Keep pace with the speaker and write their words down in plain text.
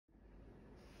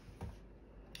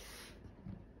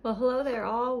Well, hello there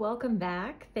all, welcome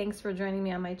back. Thanks for joining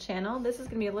me on my channel. This is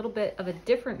gonna be a little bit of a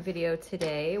different video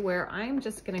today where I'm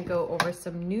just gonna go over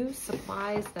some new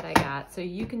supplies that I got so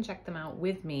you can check them out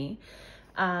with me.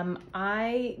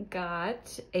 I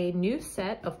got a new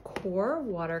set of Core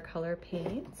watercolor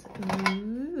paints.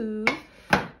 Ooh.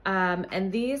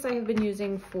 And these I have been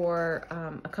using for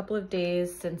a couple of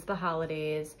days since the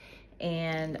holidays,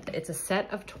 and it's a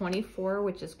set of 24,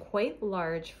 which is quite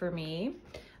large for me.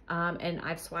 And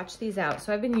I've swatched these out.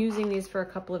 So I've been using these for a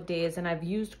couple of days, and I've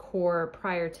used Core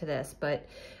prior to this, but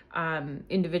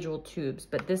individual tubes.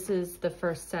 But this is the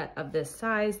first set of this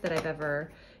size that I've ever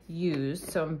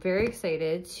used. So I'm very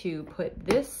excited to put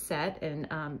this set and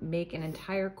make an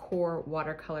entire Core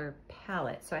watercolor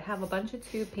palette. So I have a bunch of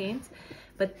tube paints,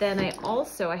 but then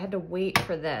I had to wait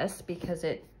for this because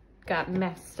it got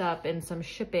messed up in some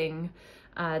shipping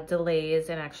delays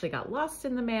and actually got lost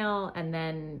in the mail, and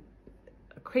then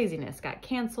craziness got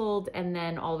canceled, and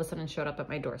then all of a sudden showed up at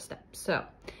my doorstep. So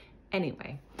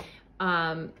anyway,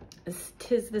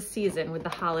 'tis the season with the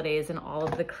holidays and all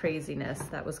of the craziness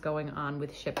that was going on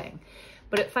with shipping.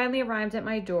 But it finally arrived at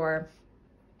my door,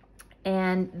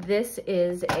 and this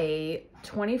is a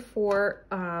 24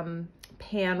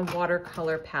 pan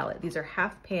watercolor palette. These are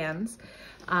half pans,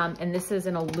 and this is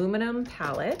an aluminum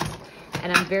palette,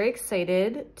 and I'm very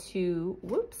excited to,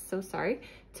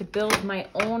 to build my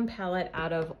own palette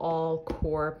out of all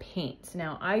Core paints.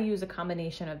 Now, I use a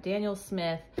combination of Daniel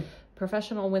Smith,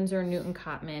 Professional Winsor & Newton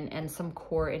Cotman, and some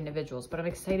Core individuals, but I'm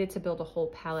excited to build a whole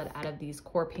palette out of these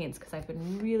Core paints because I've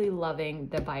been really loving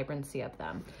the vibrancy of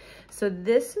them. So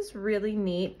this is really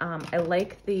neat. I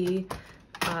like the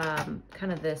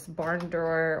kind of this barn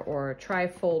door or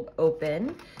tri-fold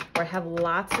open, where I have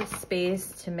lots of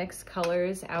space to mix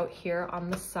colors out here on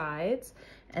the sides.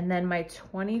 And then my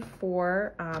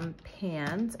 24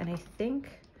 pans, and I think,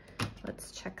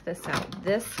 let's check this out.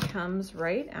 This comes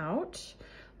right out.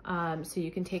 So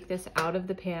you can take this out of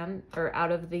the pan, or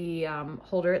out of the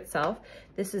holder itself.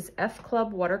 This is F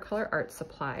Club Watercolor Art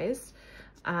Supplies.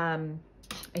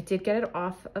 I did get it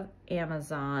off of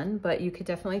Amazon, but you could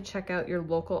definitely check out your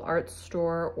local art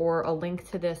store, or a link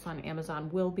to this on Amazon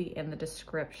will be in the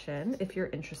description if you're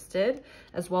interested,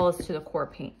 as well as to the Core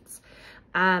paints.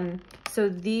 So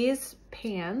these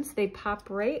pans, they pop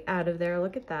right out of there.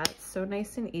 Look at that, it's so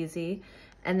nice and easy.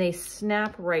 And they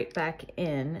snap right back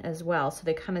in as well. So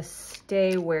they kind of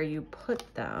stay where you put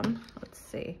them. Let's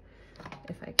see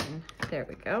if I can, there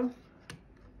we go.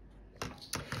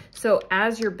 So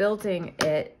as you're building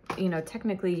it, you know,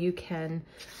 technically you can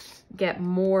get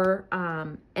more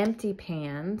empty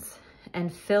pans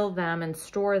and fill them and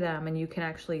store them, and you can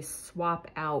actually swap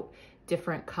out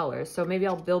different colors. So maybe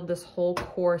I'll build this whole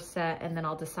Core set, and then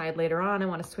I'll decide later on I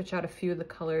want to switch out a few of the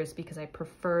colors because I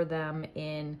prefer them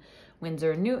in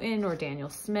Winsor & Newton or Daniel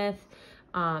Smith.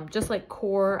 Just like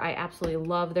Core, I absolutely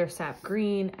love their sap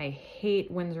green. I hate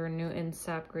Winsor & Newton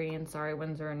sap green. Sorry,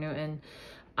 Winsor & Newton.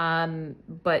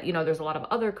 But you know, there's a lot of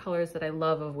other colors that I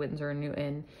love of Winsor &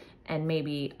 Newton, and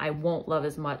maybe I won't love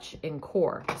as much in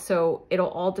Core. So it'll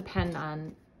all depend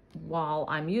on while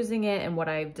I'm using it and what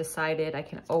I've decided. I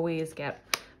can always get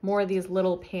more of these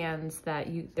little pans that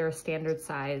they're a standard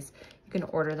size. You can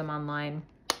order them online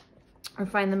or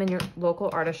find them in your local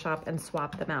artist shop and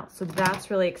swap them out. So that's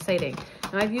really exciting.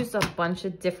 Now, I've used a bunch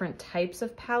of different types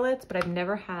of palettes, but I've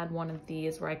never had one of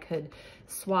these where I could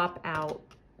swap out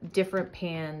different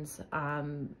pans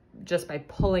just by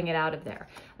pulling it out of there.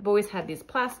 I've always had these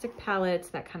plastic palettes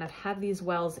that kind of have these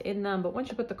wells in them, but once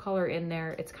you put the color in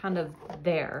there, it's kind of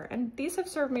there. And these have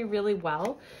served me really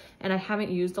well, and I haven't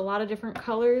used a lot of different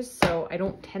colors, so I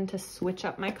don't tend to switch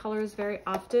up my colors very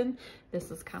often.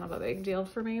 This is kind of a big deal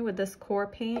for me with this Core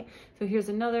paint. So here's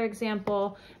another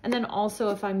example. And then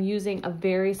also, if I'm using a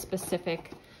very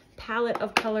specific palette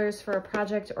of colors for a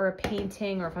project or a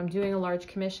painting, or if I'm doing a large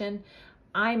commission,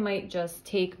 I might just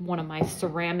take one of my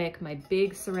ceramic, my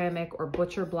big ceramic or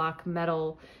butcher block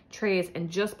metal trays, and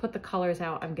just put the colors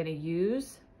out I'm gonna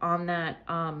use on that,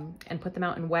 and put them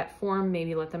out in wet form,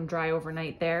 maybe let them dry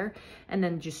overnight there, and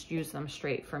then just use them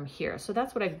straight from here. So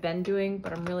that's what I've been doing,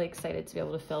 but I'm really excited to be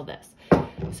able to fill this.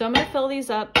 So I'm gonna fill these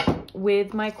up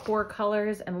with my Core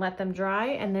colors and let them dry,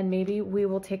 and then maybe we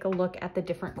will take a look at the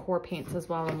different Core paints as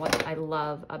well and what I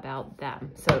love about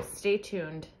them. So stay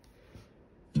tuned.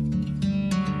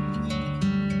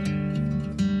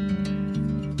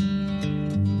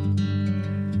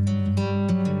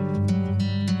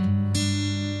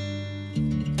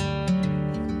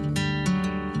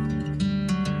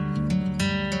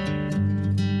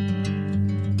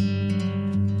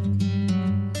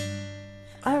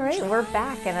 we're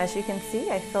back, and as you can see,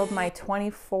 I filled my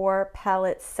 24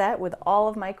 palette set with all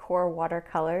of my core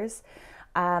watercolors.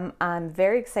 I'm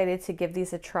very excited to give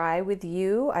these a try with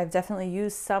you. I've definitely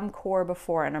used some core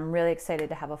before, and I'm really excited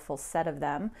to have a full set of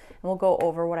them. And we'll go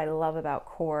over what I love about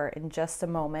core in just a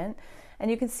moment. And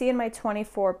you can see in my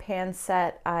 24 pan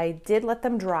set, I did let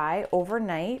them dry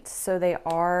overnight, so they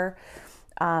are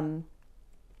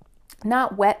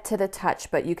not wet to the touch,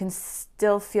 but you can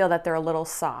still feel that they're a little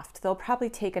soft. They'll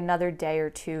probably take another day or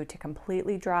two to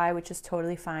completely dry, which is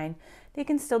totally fine. They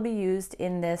can still be used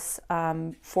in this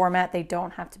format. They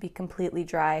don't have to be completely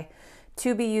dry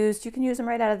to be used. You can use them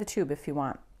right out of the tube if you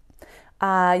want.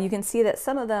 You can see that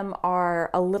some of them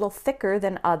are a little thicker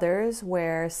than others,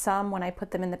 where some, when I put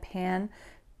them in the pan,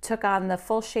 took on the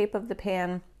full shape of the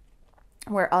pan,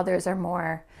 where others are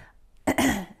more,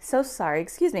 so sorry,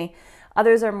 excuse me.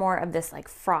 Others are more of this like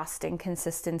frosting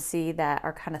consistency that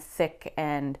are kind of thick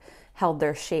and held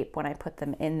their shape when I put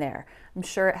them in there. I'm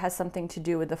sure it has something to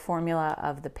do with the formula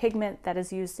of the pigment that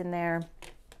is used in there,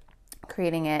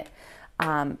 creating it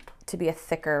to be a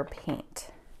thicker paint.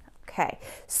 Okay,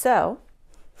 so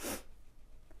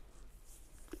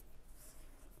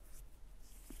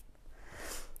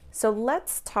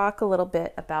let's talk a little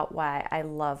bit about why I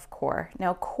love core.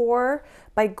 Now, core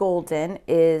by Golden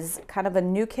is kind of a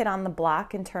new kid on the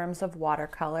block in terms of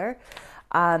watercolor.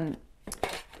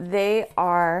 They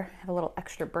are, I have a little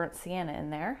extra burnt sienna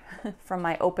in there from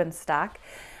my open stock.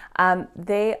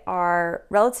 They are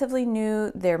relatively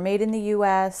new. They're made in the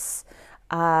US.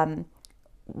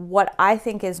 What I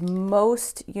think is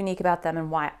most unique about them and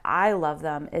why I love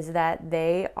them is that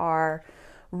they are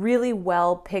really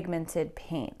well pigmented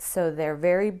paints. So they're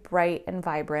very bright and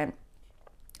vibrant.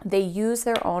 They use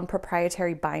their own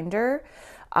proprietary binder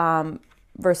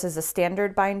versus a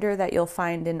standard binder that you'll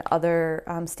find in other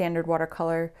standard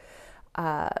watercolor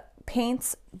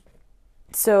paints.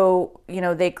 So, you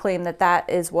know, they claim that that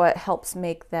is what helps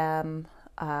make them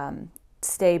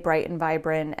stay bright and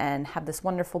vibrant and have this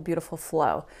wonderful, beautiful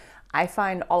flow. I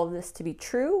find all of this to be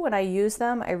true when I use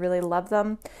them. I really love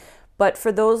them. But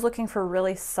for those looking for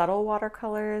really subtle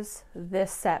watercolors,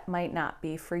 this set might not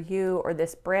be for you, or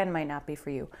this brand might not be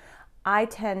for you. I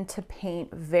tend to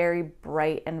paint very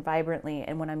bright and vibrantly,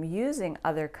 and when I'm using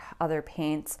other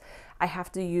paints, I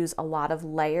have to use a lot of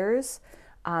layers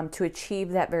to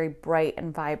achieve that very bright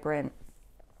and vibrant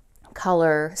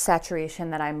color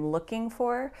saturation that I'm looking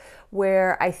for,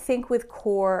 where I think with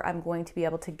core, I'm going to be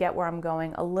able to get where I'm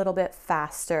going a little bit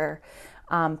faster,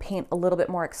 paint a little bit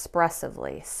more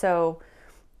expressively. So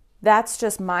that's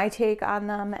just my take on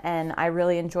them, and I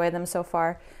really enjoy them so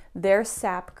far. Their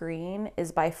sap green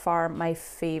is by far my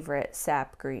favorite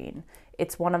sap green.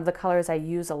 It's one of the colors I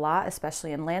use a lot,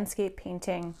 especially in landscape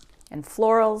painting and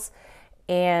florals.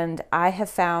 And I have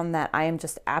found that I am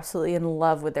just absolutely in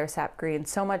love with their sap green.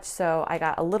 So much so, I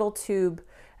got a little tube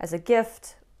as a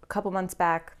gift a couple months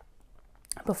back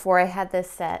before I had this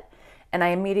set. And I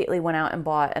immediately went out and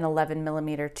bought an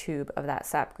 11mm tube of that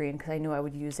sap green because I knew I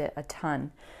would use it a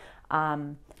ton.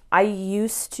 I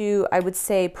would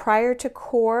say prior to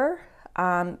core,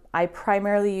 I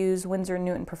primarily use Winsor &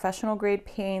 Newton professional grade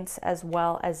paints as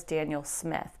well as Daniel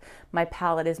Smith. My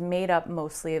palette is made up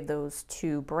mostly of those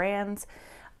two brands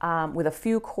with a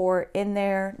few core in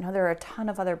there. Now there are a ton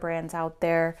of other brands out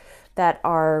there that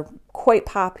are quite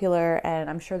popular, and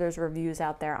I'm sure there's reviews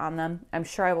out there on them. I'm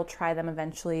sure I will try them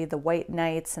eventually, the White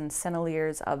Knights and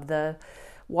Senneliers of the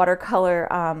watercolor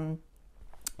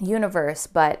universe,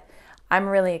 but I'm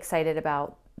really excited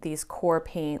about these core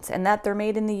paints and that they're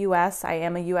made in the US. I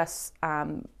am a US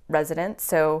resident,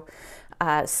 so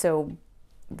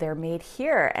they're made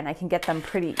here and I can get them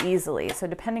pretty easily. So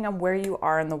depending on where you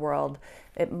are in the world,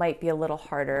 it might be a little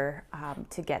harder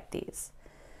to get these.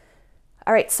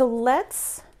 All right, so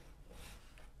let's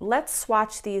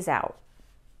swatch these out.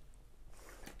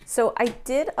 So I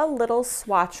did a little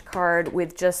swatch card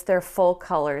with just their full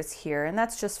colors here, and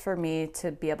that's just for me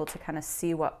to be able to kind of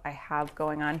see what I have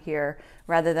going on here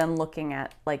rather than looking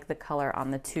at like the color on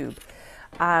the tube.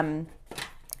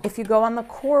 If you go on the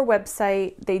core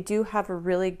website, they do have a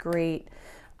really great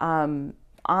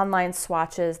online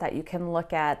swatches that you can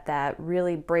look at that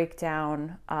really break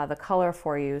down the color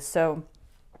for you. So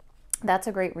that's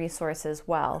a great resource as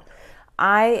well.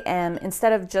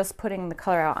 Instead of just putting the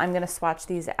color out, I'm going to swatch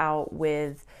these out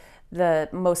with the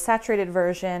most saturated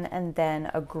version and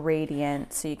then a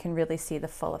gradient so you can really see the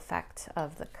full effect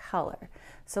of the color.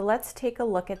 So let's take a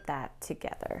look at that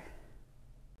together.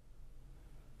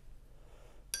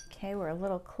 Okay, we're a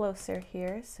little closer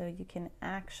here so you can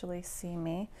actually see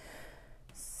me.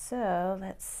 So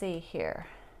let's see here.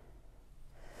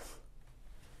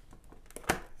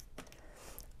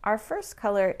 Our first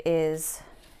color is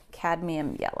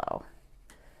cadmium yellow.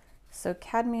 So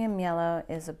cadmium yellow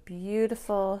is a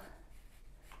beautiful,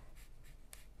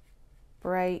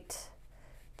 bright,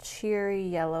 cheery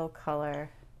yellow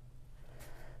color.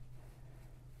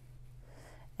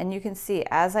 And you can see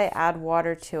as I add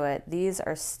water to it, these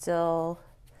are still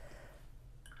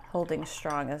holding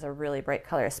strong as a really bright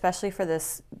color, especially for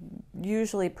this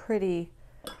usually pretty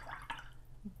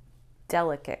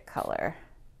delicate color.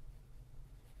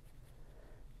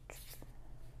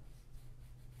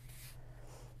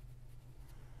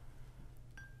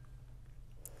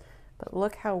 But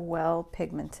look how well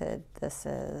pigmented this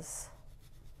is.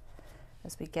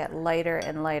 As we get lighter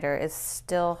and lighter, it's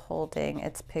still holding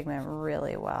its pigment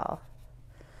really well.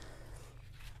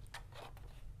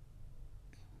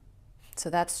 So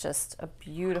that's just a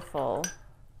beautiful,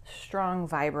 strong,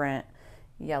 vibrant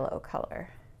yellow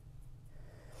color.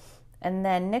 And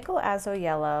then nickel azo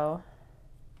yellow,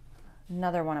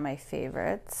 another one of my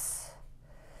favorites.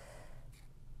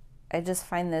 I just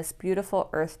find this beautiful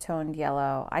earth-toned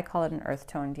yellow. I call it an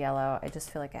earth-toned yellow. I just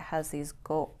feel like it has these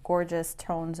gorgeous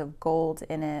tones of gold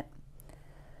in it.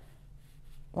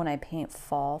 When I paint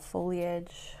fall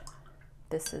foliage,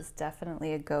 this is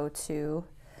definitely a go-to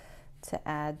to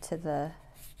add to the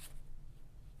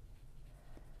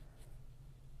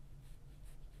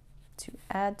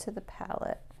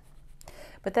palette.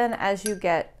 But then as you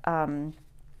get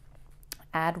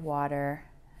add water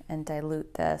and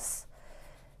dilute this,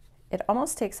 it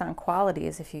almost takes on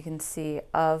qualities, if you can see,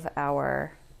 of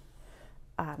our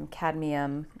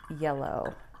cadmium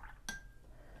yellow.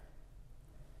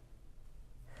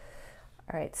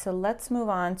 All right, so let's move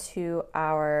on to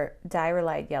our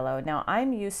diarylite yellow. Now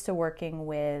I'm used to working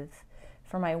with,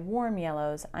 for my warm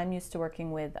yellows, I'm used to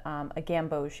working with a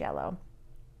gamboge yellow.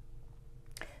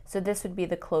 So this would be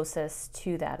the closest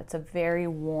to that. It's a very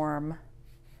warm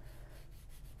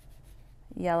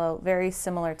yellow, very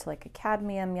similar to like a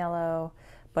cadmium yellow,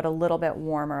 but a little bit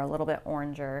warmer, a little bit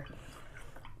oranger.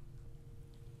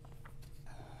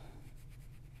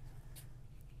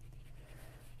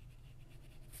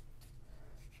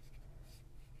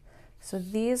 So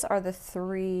these are the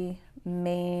three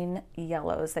main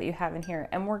yellows that you have in here.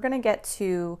 And we're gonna get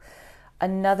to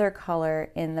another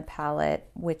color in the palette,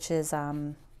 which is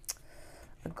a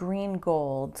green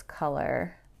gold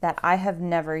color that I have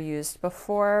never used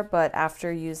before, but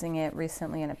after using it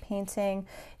recently in a painting,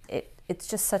 it's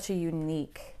just such a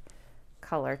unique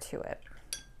color to it.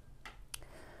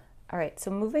 All right,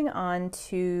 so moving on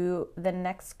to the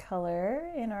next color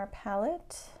in our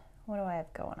palette. What do I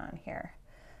have going on here?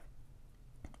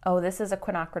 Oh, this is a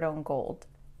quinacridone gold.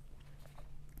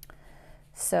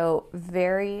 So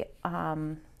very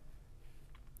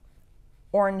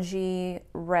orangey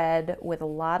red with a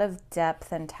lot of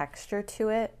depth and texture to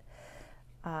it.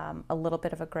 A little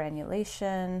bit of a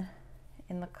granulation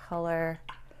in the color.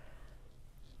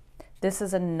 This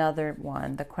is another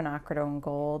one, the quinacridone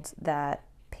gold, that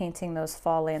painting those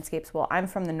fall landscapes. Well, I'm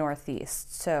from the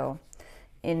Northeast, so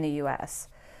in the US.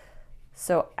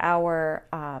 So our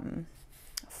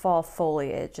fall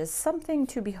foliage is something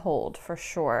to behold for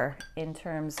sure in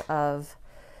terms of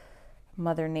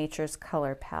Mother Nature's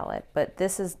color palette, but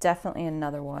this is definitely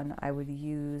another one I would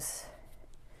use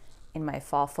in my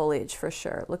fall foliage for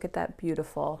sure. Look at that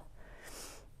beautiful.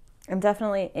 I'm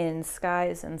definitely in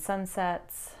skies and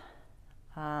sunsets,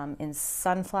 in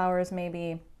sunflowers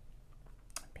maybe,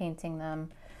 painting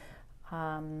them.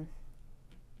 Trying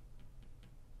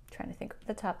to think off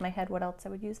the top of my head what else I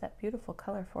would use that beautiful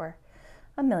color for.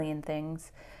 A million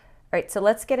things. All right, so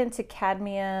let's get into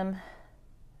cadmium.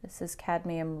 This is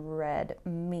cadmium red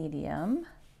medium.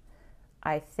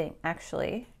 I think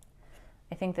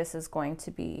this is going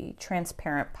to be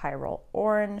transparent pyrrole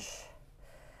orange.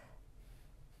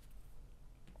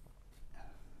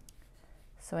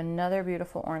 So another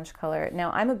beautiful orange color.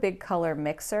 Now I'm a big color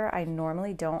mixer. I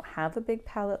normally don't have a big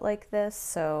palette like this,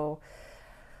 so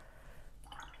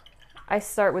I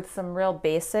start with some real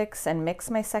basics and mix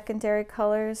my secondary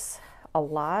colors a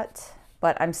lot,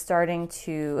 but I'm starting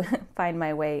to find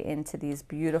my way into these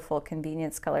beautiful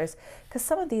convenience colors, because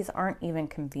some of these aren't even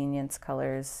convenience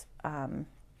colors.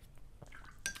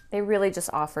 They really just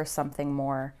offer something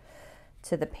more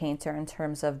to the painter in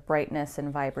terms of brightness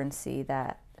and vibrancy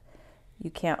that you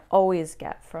can't always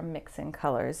get from mixing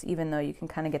colors, even though you can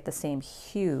kind of get the same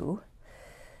hue.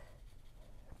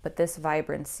 But this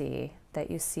vibrancy that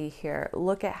you see here,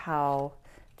 look at how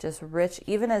just rich,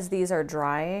 even as these are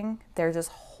drying, they're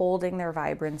just holding their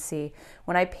vibrancy.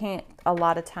 When I paint, a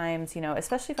lot of times, you know,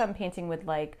 especially if I'm painting with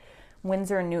like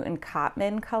Winsor & Newton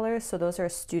Cotman colors. So those are a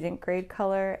student grade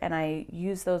color, and I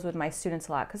use those with my students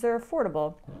a lot because they're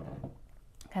affordable,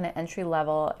 kind of entry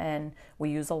level, and we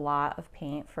use a lot of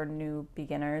paint for new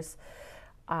beginners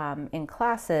in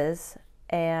classes.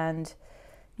 And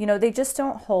you know, they just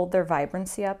don't hold their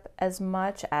vibrancy up as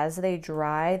much. As they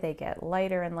dry, they get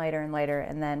lighter and lighter and lighter,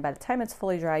 and then by the time it's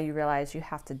fully dry, you realize you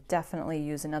have to definitely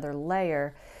use another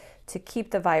layer to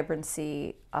keep the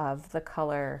vibrancy of the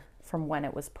color from when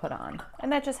it was put on.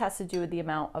 And that just has to do with the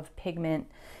amount of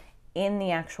pigment in the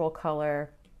actual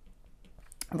color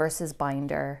versus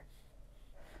binder,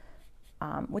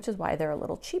 which is why they're a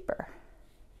little cheaper.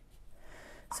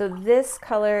 So this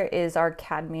color is our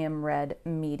cadmium red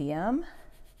medium.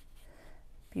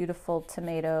 Beautiful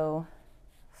tomato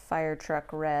fire truck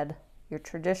red. Your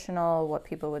traditional, what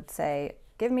people would say,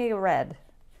 give me a red.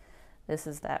 This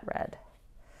is that red.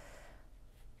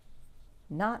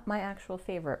 Not my actual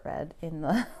favorite red in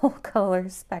the whole color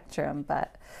spectrum,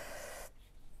 but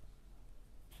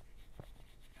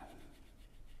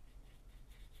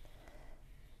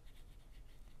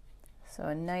so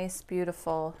a nice,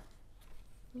 beautiful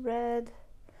red.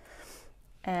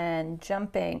 And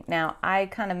jumping, now I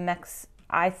kind of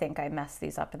I think I messed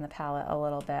these up in the palette a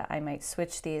little bit. I might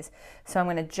switch these. So I'm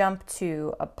going to jump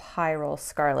to a Pyrrole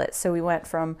Scarlet. So we went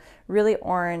from really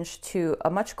orange to a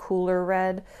much cooler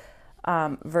red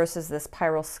versus this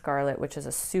Pyrrole Scarlet, which is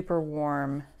a super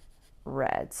warm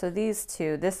red. So these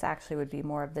two, this actually would be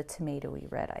more of the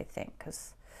tomatoey red, I think,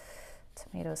 because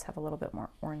tomatoes have a little bit more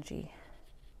orangey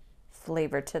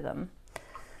flavor to them.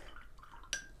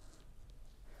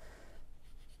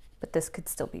 But this could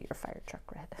still be your fire truck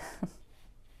red.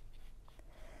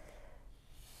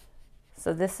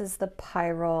 So this is the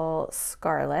Pyrrole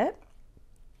Scarlet.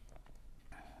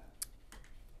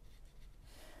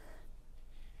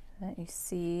 That you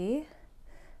see.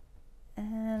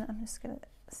 And I'm just gonna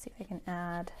see if I can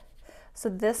add. So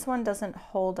this one doesn't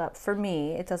hold up, for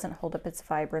me, it doesn't hold up its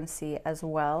vibrancy as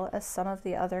well as some of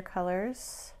the other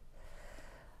colors.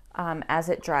 As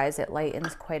it dries, it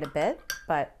lightens quite a bit,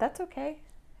 but that's okay.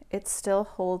 It still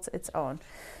holds its own.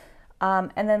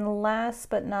 And then last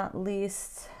but not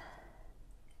least,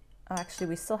 actually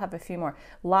we still have a few more.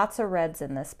 Lots of reds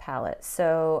in this palette.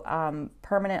 So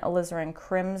Permanent Alizarin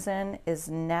Crimson is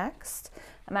next.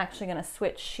 I'm actually going to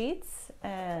switch sheets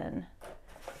and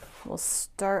we'll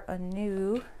start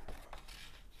anew.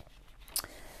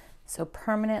 So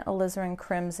Permanent Alizarin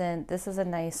Crimson, this is a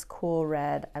nice cool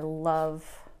red. I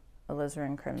love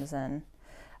alizarin crimson.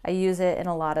 I use it in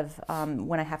a lot of,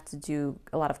 when I have to do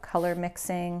a lot of color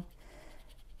mixing,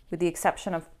 with the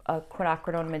exception of a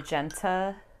quinacridone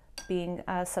magenta being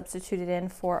substituted in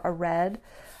for a red.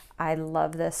 I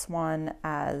love this one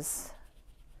as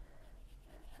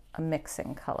a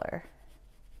mixing color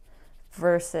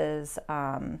versus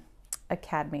a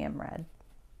cadmium red.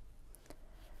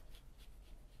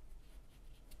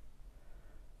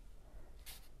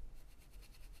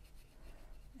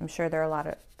 I'm sure there are a lot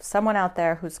of, someone out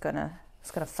there who's gonna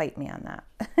fight me on that.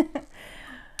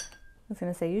 Who's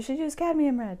gonna say you should use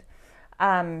cadmium red.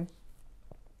 And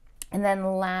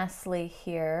then lastly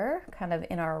here, kind of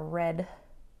in our red,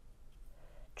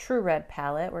 true red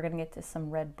palette, we're gonna get to some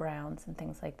red browns and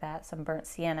things like that, some burnt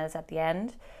siennas at the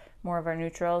end, more of our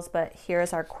neutrals, but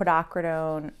here's our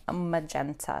quinacridone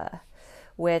magenta,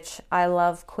 which I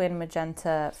love quin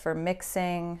magenta for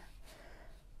mixing,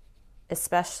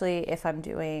 especially if I'm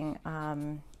doing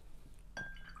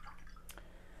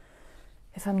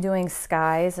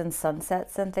skies and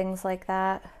sunsets and things like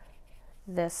that.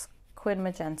 This quin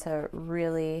magenta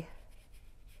really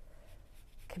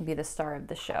can be the star of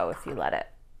the show if you let it.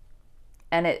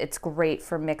 And it's great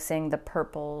for mixing the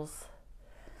purples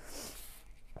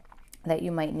that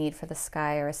you might need for the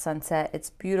sky or a sunset. It's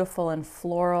beautiful in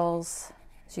florals.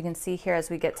 As you can see here, as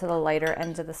we get to the lighter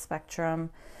end of the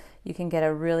spectrum, you can get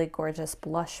a really gorgeous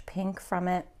blush pink from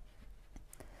it.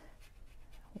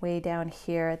 Way down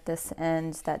here at this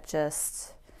end, that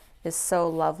just is so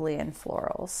lovely in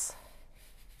florals.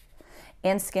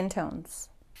 And skin tones.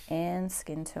 And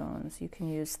skin tones. You can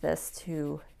use this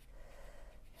to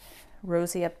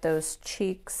rosy up those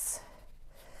cheeks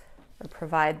or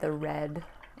provide the red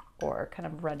or kind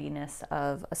of ruddiness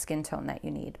of a skin tone that you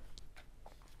need.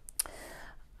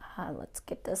 Let's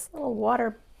get this little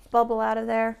water bubble out of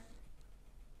there.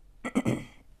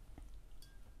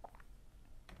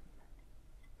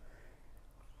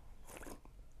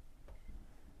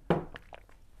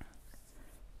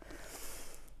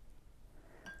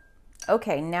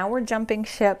 Okay, now we're jumping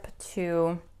ship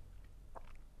to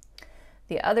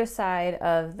the other side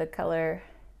of the color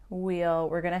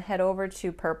we're gonna head over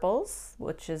to purples,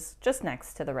 which is just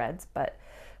next to the reds, but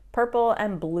purple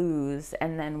and blues,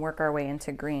 and then work our way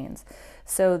into greens.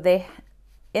 So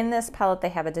in this palette, they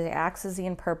have a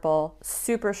dioxazine purple,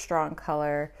 super strong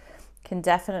color, can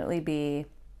definitely be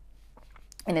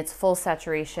in its full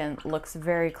saturation, looks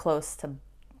very close to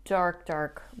dark,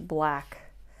 dark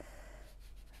black,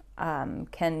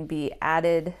 can be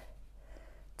added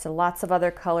to lots of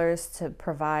other colors to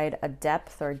provide a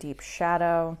depth or deep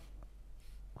shadow.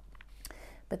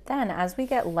 But then as we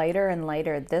get lighter and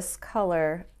lighter, this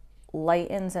color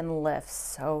lightens and lifts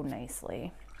so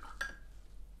nicely,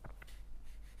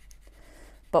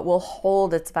 but will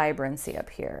hold its vibrancy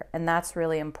up here. And that's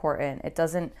really important. It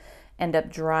doesn't end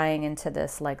up drying into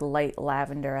this like light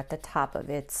lavender at the top of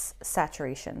its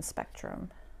saturation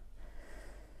spectrum.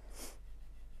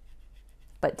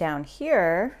 But down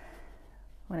here,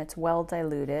 when it's well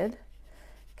diluted,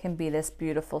 can be this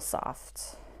beautiful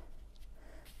soft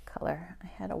color. I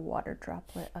had a water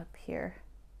droplet up here.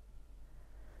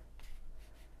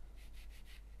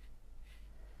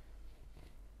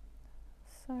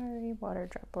 Sorry, water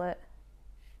droplet.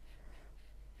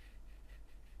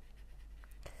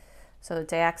 So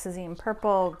dioxazine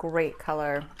purple, great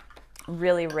color,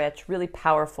 really rich, really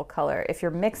powerful color. If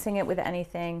you're mixing it with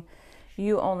anything,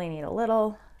 you only need a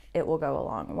little, it will go a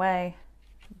long way.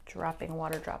 Dropping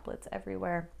water droplets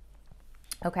everywhere.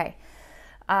 Okay,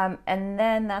 and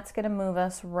then that's gonna move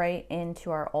us right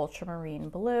into our ultramarine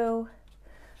blue,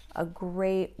 a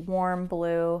great warm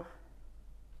blue.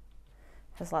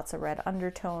 Has lots of red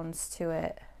undertones to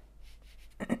it.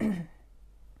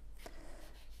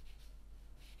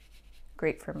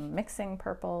 Great for mixing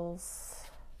purples.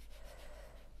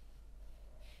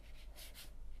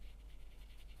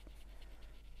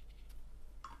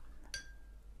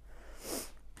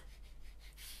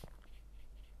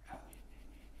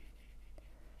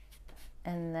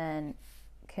 And then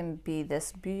can be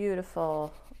this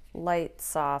beautiful, light,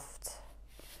 soft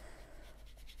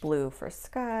blue for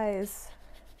skies.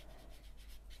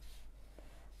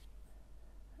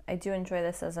 I do enjoy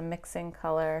this as a mixing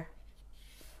color.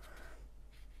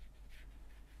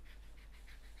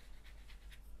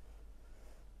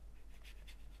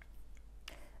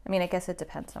 I mean, I guess it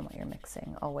depends on what you're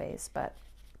mixing always, but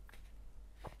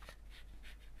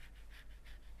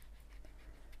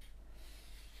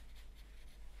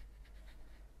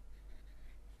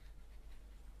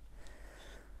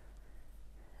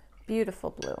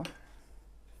beautiful blue.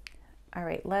 All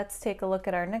right, let's take a look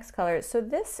at our next color. So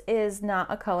this is not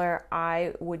a color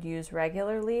I would use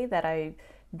regularly, that I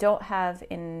don't have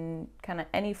in kind of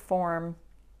any form.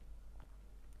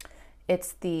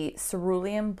 It's the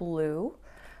cerulean blue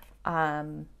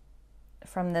from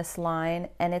this line,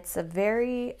 and it's a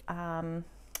very, I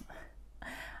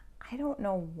don't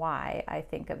know why I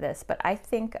think of this, but I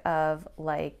think of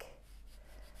like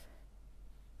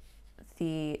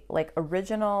the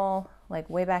original, like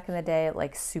way back in the day,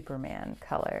 like Superman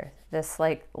color, this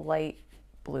like light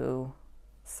blue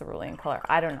cerulean color.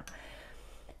 I don't know.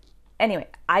 Anyway,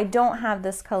 I don't have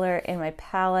this color in my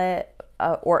palette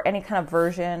or any kind of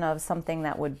version of something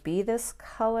that would be this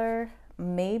color.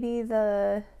 Maybe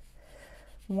the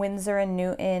Winsor and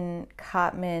Newton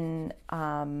Cotman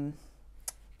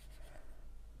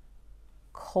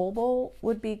Cobalt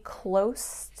would be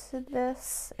close to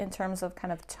this in terms of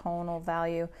kind of tonal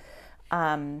value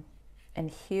and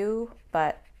hue,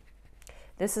 but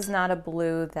this is not a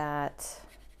blue that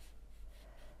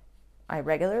I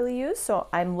regularly use, so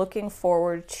I'm looking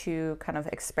forward to kind of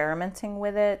experimenting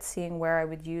with it, seeing where I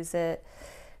would use it.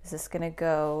 Is this going to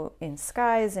go in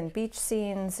skies, in beach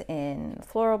scenes, in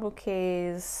floral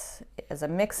bouquets, as a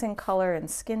mixing color in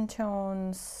skin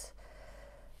tones?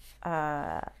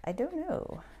 I don't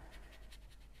know.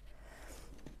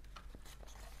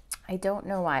 I don't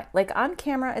know why. Like on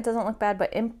camera, it doesn't look bad,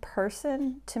 but in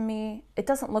person, to me, it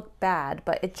doesn't look bad,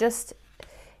 but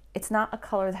it's not a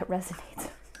color that resonates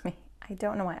with me. I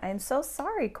don't know why. I'm so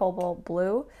sorry, Cobalt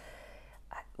Blue.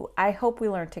 I hope we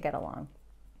learn to get along.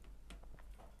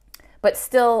 But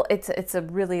still, it's a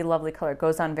really lovely color. It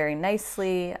goes on very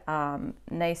nicely,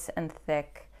 nice and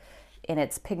thick in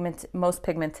its most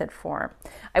pigmented form.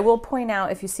 I will point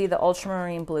out, if you see the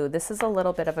ultramarine blue, this is a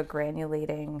little bit of a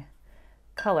granulating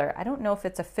color. I don't know if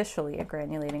it's officially a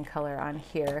granulating color on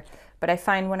here, but I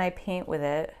find when I paint with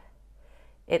it,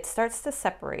 it starts to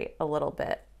separate a little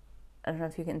bit. I don't know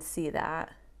if you can see that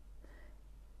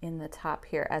in the top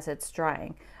here as it's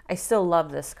drying. I still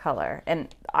love this color,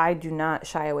 and I do not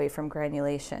shy away from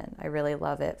granulation. I really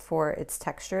love it for its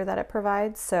texture that it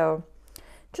provides. So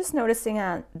just noticing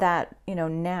that, you know,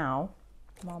 now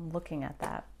while I'm looking at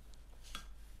that.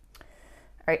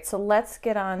 All right, so let's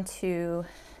get on to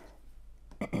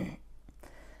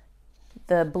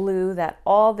the blue that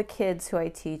all the kids who I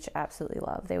teach absolutely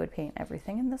love. They would paint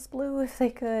everything in this blue if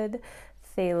they could.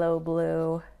 Phthalo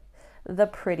blue, the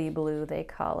pretty blue they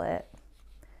call it.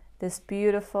 This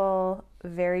beautiful,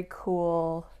 very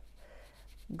cool,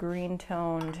 green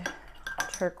toned,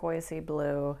 turquoisey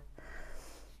blue.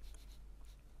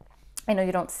 I know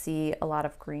you don't see a lot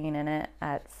of green in it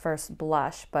at first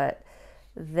blush, but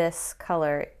this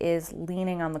color is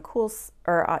leaning on the cool,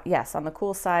 yes, on the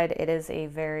cool side. It is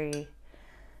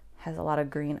has a lot of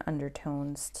green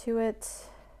undertones to it.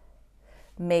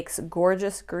 Makes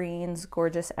gorgeous greens,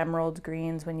 gorgeous emerald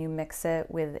greens when you mix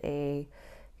it with a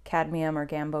cadmium or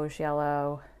gamboge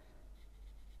yellow.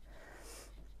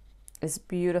 Is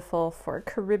beautiful for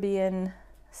Caribbean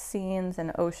scenes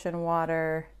and ocean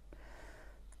water.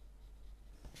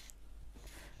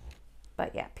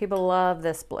 But yeah, people love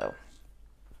this blue.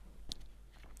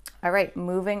 All right,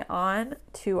 moving on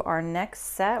to our next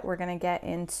set, we're going to get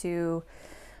into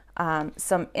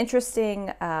some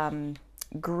interesting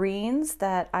greens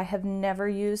that I have never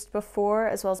used before,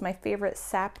 as well as my favorite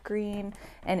sap green,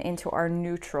 and into our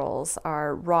neutrals,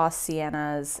 our raw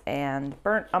siennas and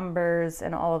burnt umbers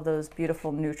and all of those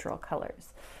beautiful neutral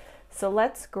colors. So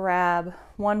let's grab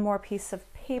one more piece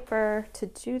of paper to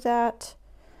do that.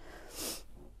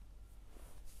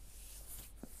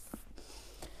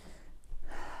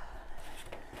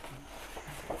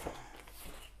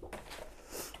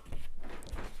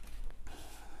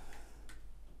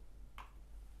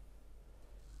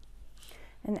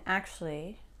 And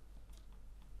actually,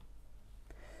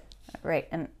 right,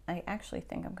 and I actually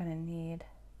think I'm going to need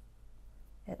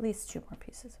at least 2 more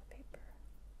pieces of paper.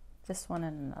 This one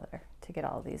and another to get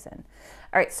all of these in.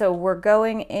 All right, so we're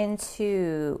going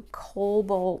into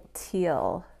cobalt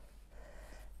teal.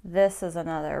 This is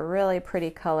another really pretty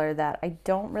color that I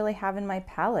don't really have in my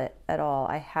palette at all.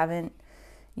 I haven't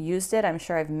used it. I'm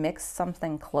sure I've mixed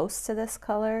something close to this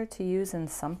color to use in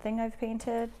something I've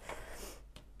painted.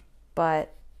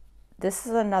 But this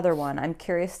is another one. I'm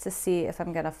curious to see if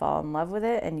I'm going to fall in love with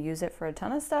it and use it for a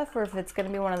ton of stuff, or if it's going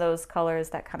to be one of those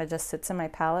colors that kind of just sits in my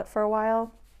palette for a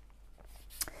while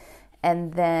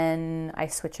and then I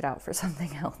switch it out for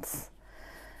something else.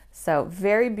 So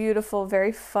very beautiful,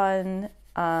 very fun,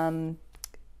 kind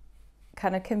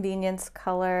of convenience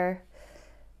color.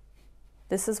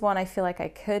 This is one I feel like I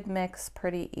could mix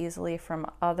pretty easily from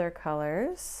other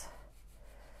colors.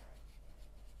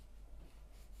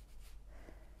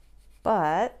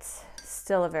 But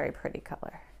still a very pretty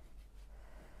color.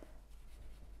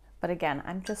 But again,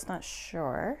 I'm just not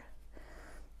sure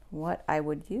what I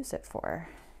would use it for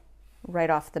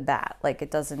right off the bat. Like, it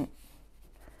doesn't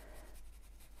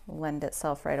lend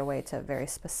itself right away to a very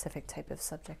specific type of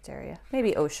subject area.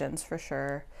 Maybe oceans for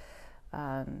sure.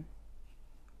 Adding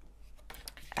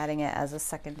it as a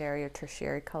secondary or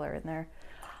tertiary color in there.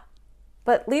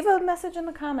 But leave a message in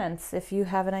the comments if you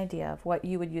have an idea of what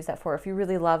you would use that for, if you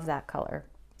really love that color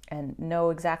and know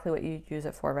exactly what you'd use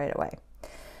it for right away. All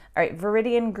right,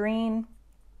 Viridian Green.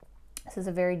 This is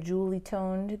a very jewelry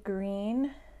toned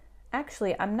green.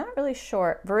 Actually, I'm not really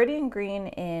sure. Viridian Green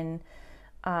in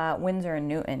Winsor and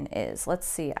Newton is. Let's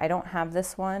see. I don't have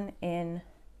this one in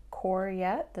Core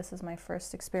yet. This is my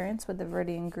first experience with the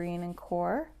Viridian Green in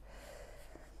Core.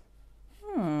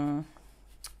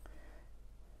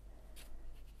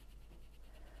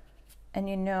 And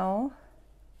you know,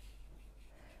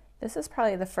 this is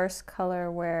probably the first color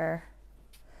where,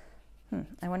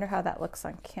 I wonder how that looks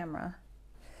on camera,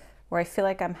 where I feel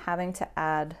like I'm having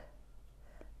to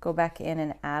go back in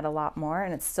and add a lot more,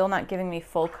 and it's still not giving me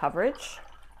full coverage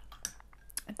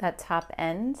at that top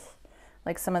end,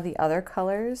 like some of the other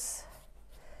colors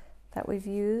that we've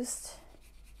used.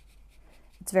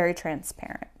 It's very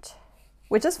transparent,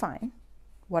 which is fine.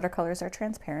 Watercolors are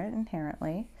transparent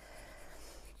inherently.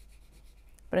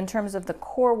 But in terms of the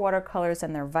core watercolors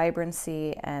and their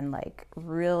vibrancy and like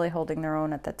really holding their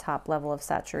own at the top level of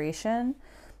saturation,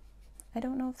 I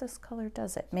don't know if this color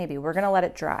does it. Maybe. We're going to let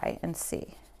it dry and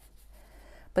see.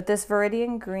 But this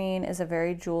Viridian Green is a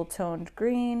very jewel toned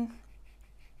green.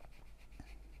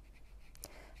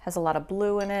 Has a lot of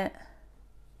blue in it.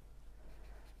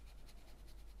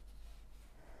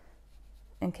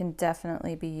 And can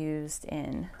definitely be used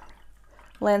in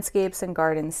landscapes and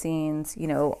garden scenes. You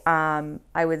know,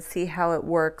 I would see how it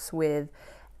works with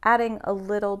adding a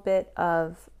little bit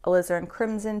of alizarin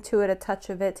crimson to it, a touch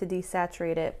of it to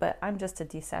desaturate it, but I'm just a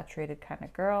desaturated kind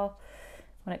of girl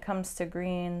when it comes to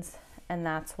greens, and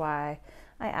that's why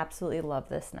I absolutely love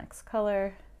this next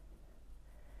color,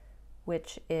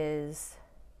 which is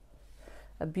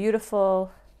a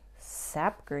beautiful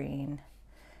sap green.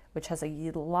 which has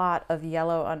a lot of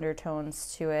yellow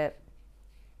undertones to it.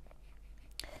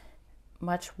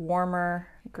 Much warmer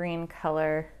green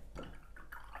color.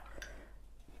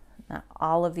 That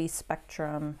olivey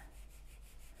spectrum.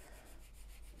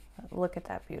 Look at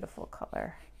that beautiful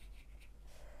color.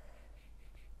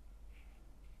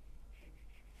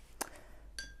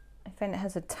 I find it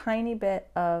has a tiny bit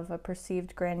of a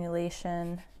perceived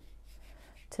granulation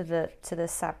to the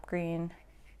sap green.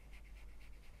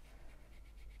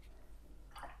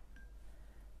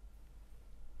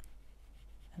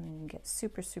 And then you get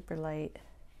super, super light.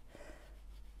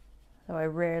 Though I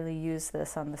rarely use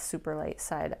this on the super light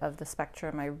side of the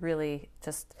spectrum. I really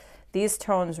just, these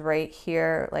tones right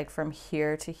here, like from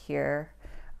here to here,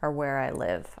 are where I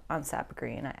live on sap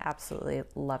green. I absolutely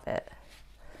love it.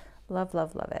 Love,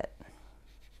 love, love it.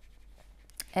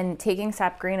 And taking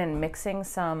sap green and mixing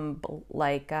some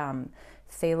like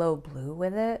phthalo blue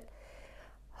with it,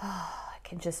 it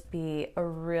can just be a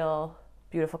real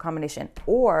beautiful combination.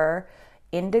 Or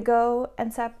indigo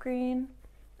and sap green.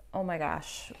 Oh my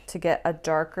gosh, to get a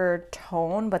darker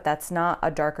tone, but that's not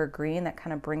a darker green, that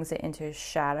kind of brings it into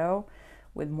shadow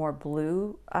with more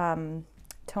blue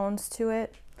tones to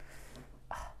it.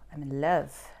 Oh, I'm in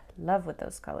love with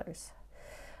those colors.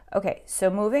 Okay, so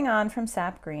moving on from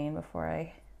sap green before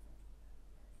I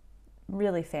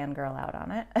really fangirl out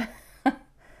on it.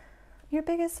 Your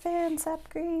biggest fan, sap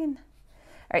green.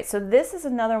 All right, so this is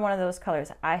another one of those colors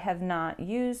I have not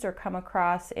used or come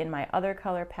across in my other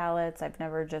color palettes. I've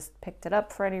never just picked it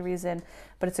up for any reason,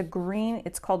 but it's a green,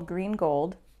 it's called green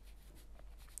gold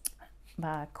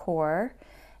core.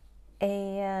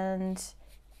 And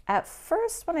at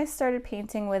first when I started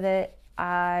painting with it,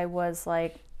 I was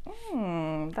like,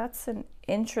 that's an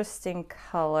interesting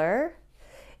color.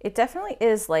 It definitely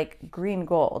is like green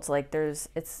gold. Like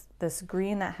it's this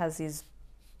green that has these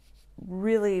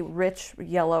really rich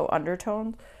yellow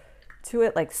undertones to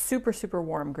it, like super, super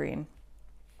warm green.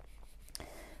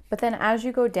 But then as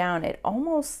you go down, it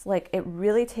almost like it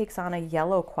really takes on a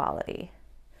yellow quality.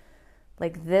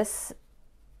 Like this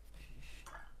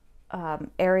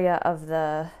area of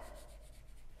the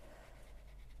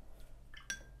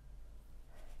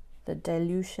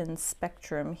dilution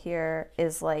spectrum here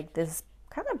is like this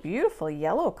kind of beautiful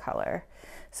yellow color.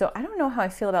 So I don't know how I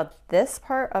feel about this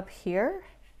part up here,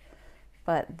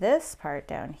 but this part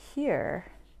down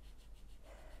here,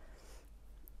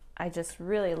 I just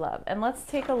really love. And let's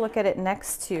take a look at it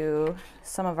next to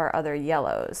some of our other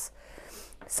yellows.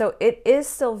 So it is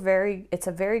still it's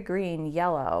a very green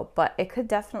yellow, but it could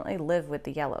definitely live with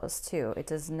the yellows too. It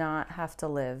does not have to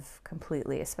live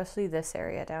completely, especially this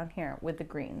area down here with the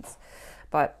greens.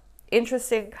 But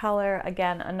interesting color.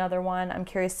 Again, another one. I'm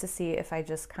curious to see if I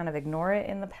just kind of ignore it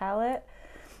in the palette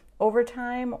over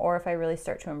time or if I really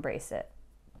start to embrace it.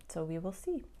 So we will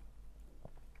see.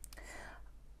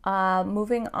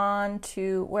 Moving on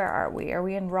to, where are we? Are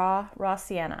we in raw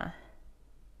sienna?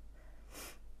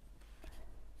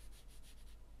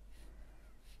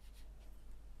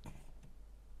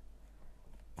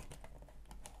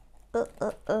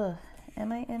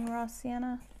 Am I in raw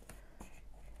sienna?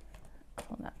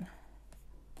 Hold on.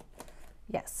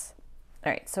 Yes.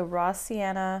 All right, so raw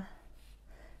sienna,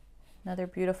 another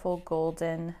beautiful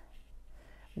golden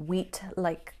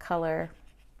wheat-like color.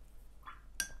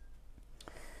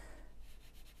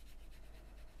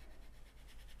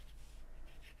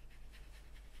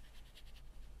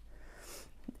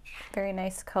 Very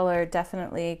nice color,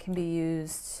 definitely can be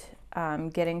used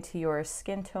getting to your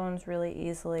skin tones really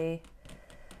easily.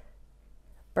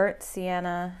 Burnt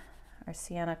sienna or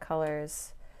sienna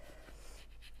colors.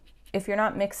 If you're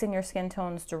not mixing your skin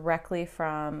tones directly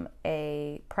from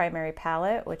a primary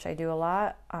palette, which I do a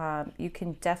lot, you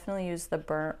can definitely use the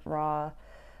burnt raw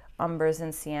umbers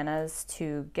and siennas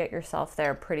to get yourself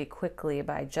there pretty quickly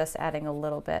by just adding a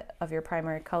little bit of your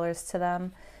primary colors to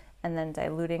them and then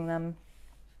diluting them.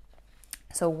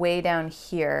 So way down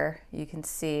here, you can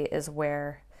see is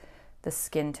where the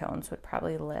skin tones would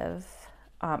probably live.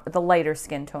 The lighter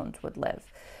skin tones would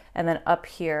live. And then up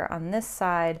here on this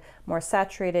side, more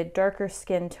saturated, darker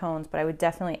skin tones, but I would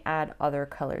definitely add other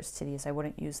colors to these. I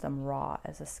wouldn't use them raw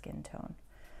as a skin tone.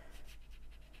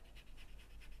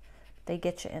 They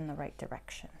get you in the right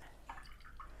direction.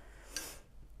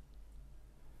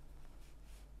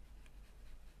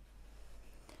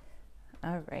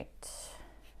 All right.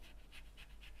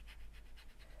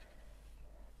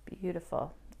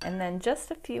 Beautiful. And then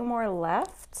just a few more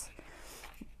left.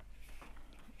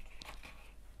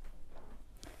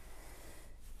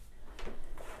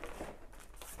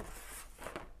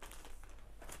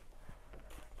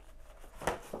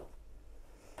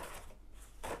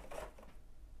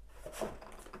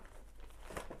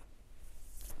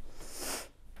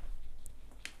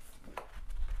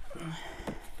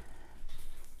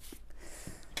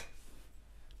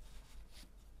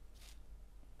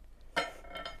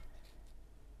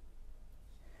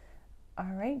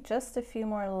 right, just a few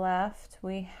more left.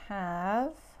 We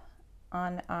have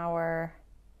on our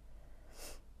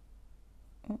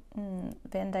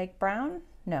Van Dyke Brown,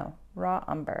 no, Raw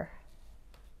Umber,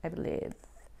 I believe.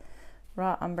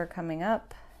 Raw Umber coming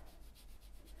up.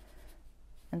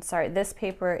 And sorry, this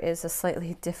paper is a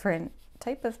slightly different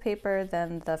type of paper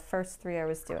than the first three I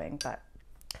was doing, but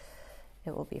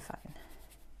it will be fine.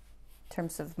 In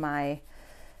terms of my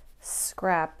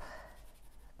scrap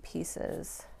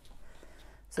pieces.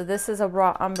 So this is a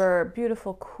Raw Umber,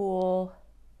 beautiful, cool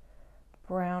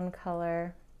brown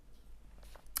color.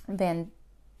 I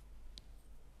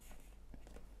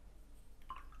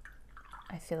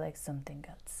feel like something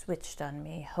got switched on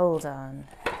me. Hold on.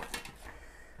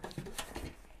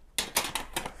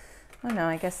 Oh no,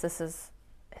 I guess this is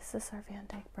this our Van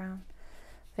Dyke Brown?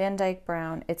 Van Dyke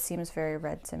Brown, it seems very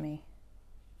red to me.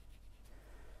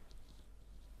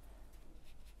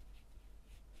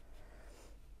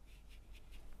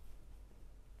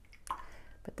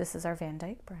 But this is our Van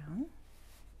Dyke Brown.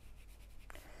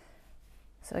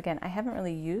 So again, I haven't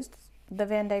really used the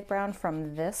Van Dyke Brown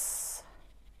from this.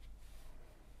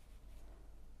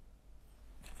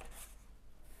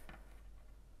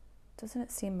 Doesn't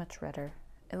it seem much redder?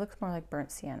 It looks more like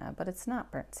burnt sienna, but it's not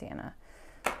burnt sienna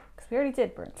because we already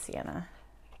did burnt sienna.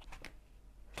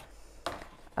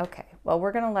 Okay, well,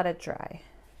 we're gonna let it dry.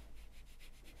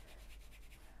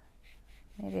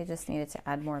 Maybe I just needed to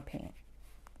add more paint.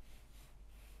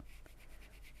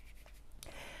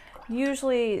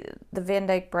 Usually the Van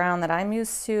Dyke Brown that I'm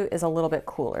used to is a little bit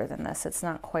cooler than this. It's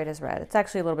not quite as red. It's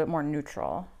actually a little bit more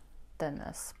neutral than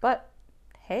this, but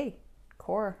hey,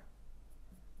 core,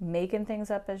 making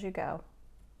things up as you go.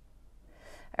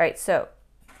 All right, so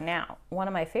now one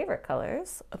of my favorite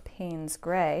colors, a Payne's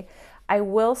Gray. I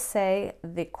will say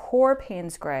the core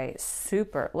Payne's Gray,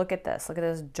 super, look at this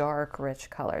dark, rich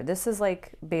color. This is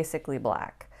like basically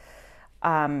black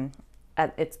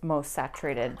at its most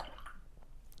saturated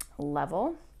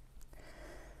level.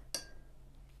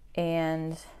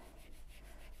 And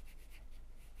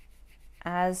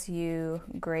as you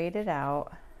grade it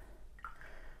out,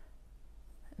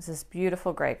 it's this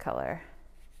beautiful gray color.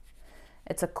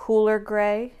 It's a cooler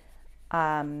gray,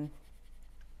 definitely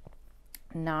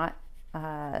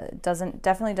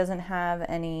doesn't have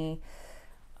any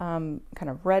kind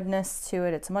of redness to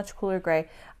it. It's a much cooler gray.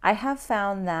 I have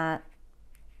found that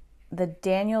the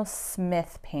Daniel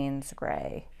Smith Payne's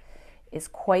Gray is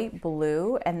quite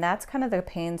blue, and that's kind of the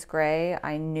Payne's Gray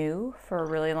I knew for a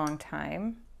really long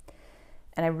time.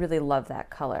 And I really love that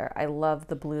color. I love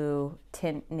the blue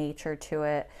tint nature to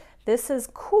it. This is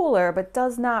cooler, but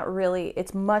does not really,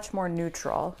 it's much more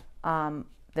neutral,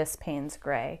 this Payne's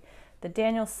Gray. The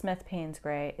Daniel Smith Payne's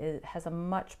Gray has a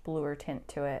much bluer tint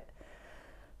to it,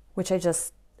 which I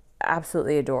just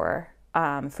absolutely adore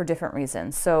for different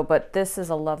reasons. So, but this is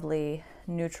a lovely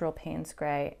neutral Payne's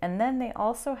Gray. And then they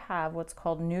also have what's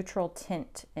called neutral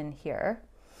tint in here.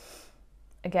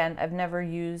 Again, I've never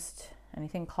used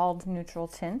anything called neutral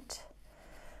tint,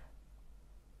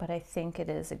 but I think it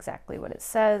is exactly what it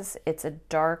says. It's a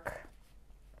dark,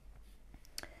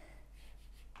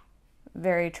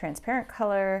 very transparent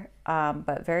color,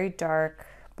 but very dark,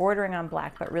 bordering on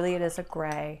black, but really it is a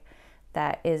gray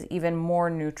that is even more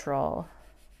neutral.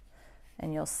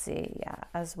 And you'll see, yeah,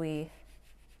 as we,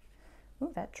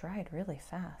 ooh, that dried really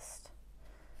fast.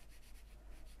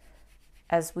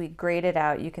 As we grade it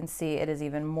out, you can see it is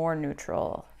even more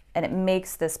neutral, and it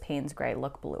makes this Payne's Gray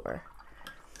look bluer.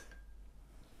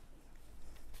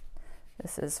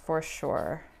 This is for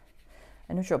sure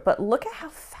a neutral, but look at how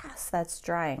fast that's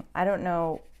drying. I don't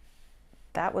know,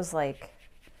 that was like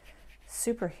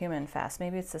superhuman fast.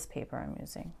 Maybe it's this paper I'm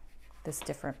using, this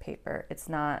different paper. It's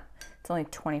not, it's only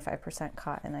 25%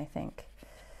 cotton, I think.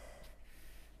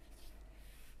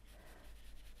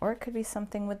 Or it could be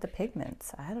something with the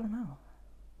pigments. I don't know.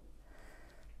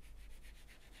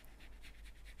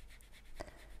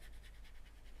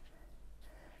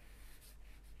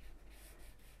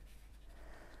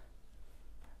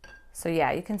 So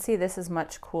yeah, you can see this is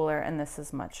much cooler and this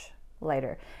is much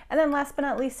lighter. And then last but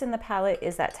not least in the palette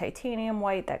is that titanium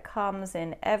white that comes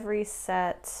in every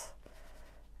set.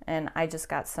 And I just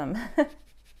got some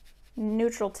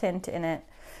neutral tint in it.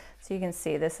 So you can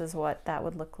see this is what that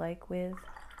would look like with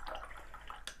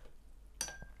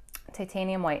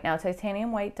titanium white. Now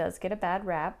titanium white does get a bad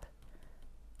rap,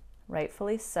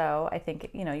 rightfully so. I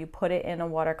think, you know, you put it in a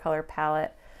watercolor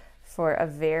palette for a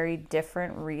very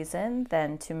different reason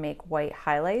than to make white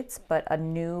highlights, but a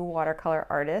new watercolor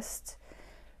artist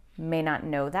may not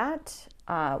know that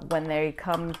when they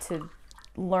come to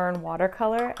learn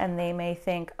watercolor, and they may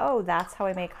think, oh, that's how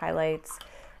I make highlights.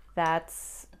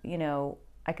 That's, you know,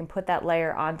 I can put that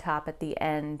layer on top at the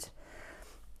end.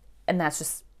 And that's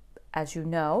just, as you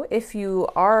know, if you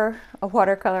are a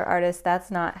watercolor artist,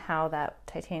 that's not how that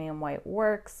titanium white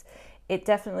works. It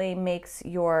definitely makes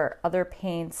your other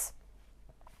paints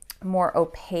more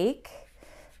opaque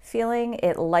feeling.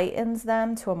 It lightens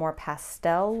them to a more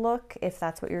pastel look if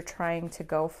that's what you're trying to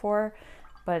go for,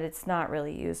 but it's not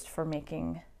really used for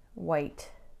making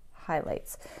white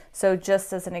highlights. So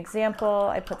just as an example,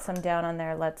 I put some down on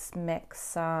there. Let's mix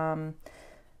some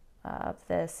of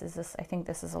this. I think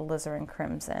this is alizarin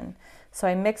crimson. So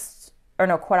I mixed, or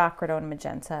no, quatacridone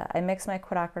magenta. I mixed my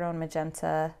quatacridone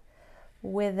magenta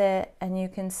with it, and you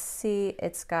can see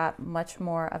it's got much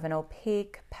more of an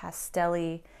opaque,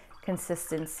 pastel-y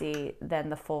consistency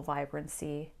than the full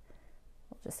vibrancy.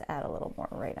 We'll just add a little more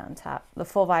right on top. The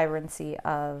full vibrancy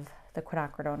of the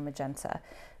quinacridone magenta.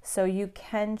 So you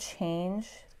can change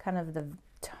kind of the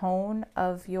tone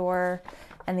of your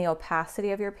and the opacity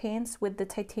of your paints with the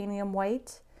titanium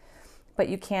white, but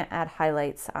you can't add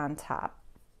highlights on top.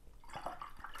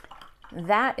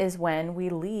 That is when we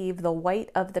leave the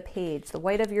white of the page. The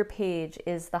white of your page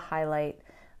is the highlight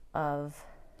of,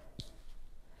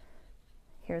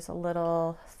 here's a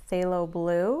little phthalo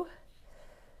blue.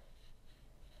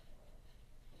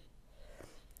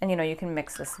 And you know, you can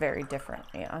mix this very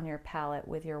differently on your palette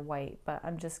with your white, but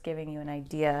I'm just giving you an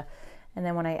idea. And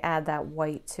then when I add that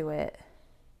white to it,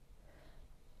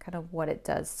 kind of what it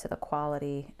does to the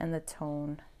quality and the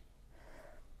tone.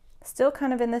 Still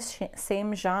kind of in the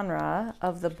same genre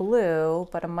of the blue,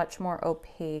 but a much more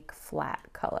opaque, flat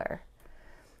color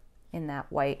in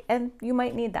that white. And you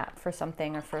might need that for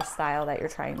something or for a style that you're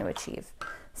trying to achieve.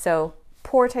 So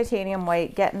poor titanium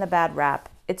white, getting the bad rap.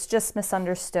 It's just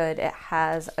misunderstood. It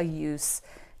has a use,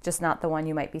 just not the one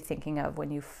you might be thinking of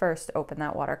when you first open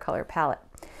that watercolor palette.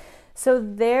 So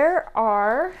there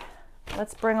are,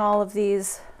 let's bring all of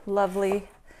these lovely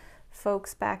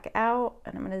folks back out,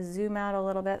 and I'm going to zoom out a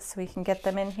little bit so we can get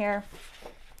them in here.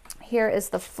 Here is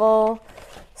the full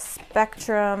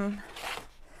spectrum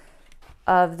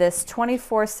of this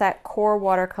 24 set core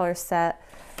watercolor set.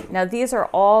 Now these are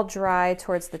all dry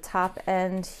towards the top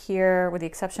end here, with the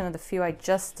exception of the few I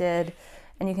just did.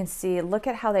 And you can see, look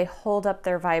at how they hold up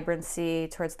their vibrancy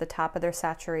towards the top of their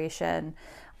saturation.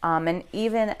 And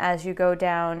even as you go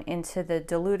down into the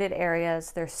diluted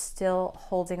areas, they're still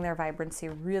holding their vibrancy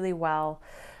really well.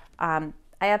 I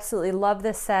absolutely love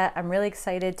this set. I'm really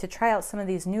excited to try out some of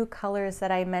these new colors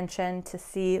that I mentioned to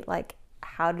see, like,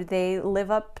 how do they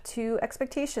live up to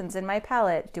expectations in my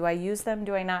palette? Do I use them?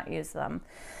 Do I not use them?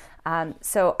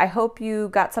 So I hope you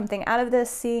got something out of this,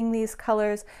 seeing these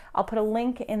colors. I'll put a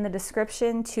link in the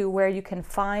description to where you can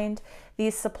find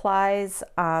these supplies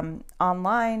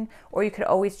online, or you could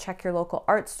always check your local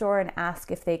art store and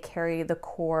ask if they carry the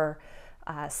core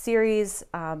series.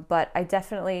 But I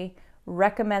definitely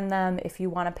recommend them if you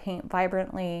want to paint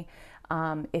vibrantly,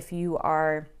 if you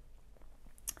are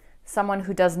someone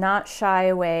who does not shy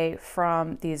away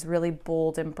from these really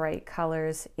bold and bright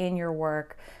colors in your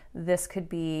work. This could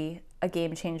be a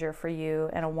game changer for you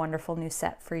and a wonderful new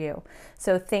set for you.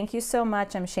 So thank you so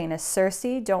much. I'm Shayna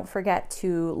Searcy. Don't forget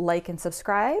to like and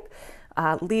subscribe.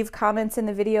 Leave comments in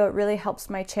the video. It really helps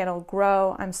my channel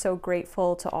grow. I'm so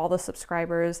grateful to all the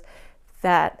subscribers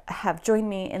that have joined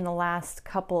me in the last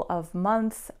couple of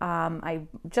months. I'm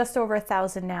just over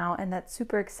 1,000 now, and that's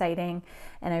super exciting.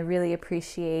 And I really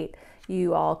appreciate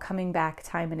you all coming back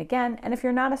time and again. And if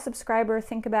you're not a subscriber,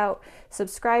 think about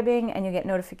subscribing, and you get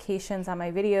notifications on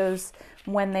my videos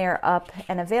when they are up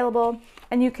and available.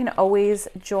 And you can always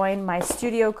join my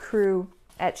studio crew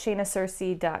at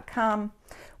shaynasearcy.com,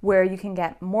 where you can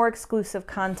get more exclusive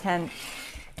content,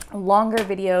 longer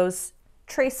videos,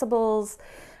 traceables,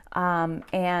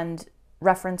 and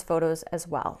reference photos as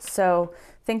well. So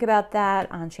think about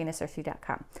that on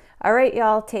shaynasearcy.com. All right,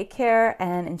 y'all, take care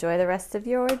and enjoy the rest of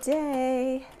your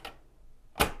day.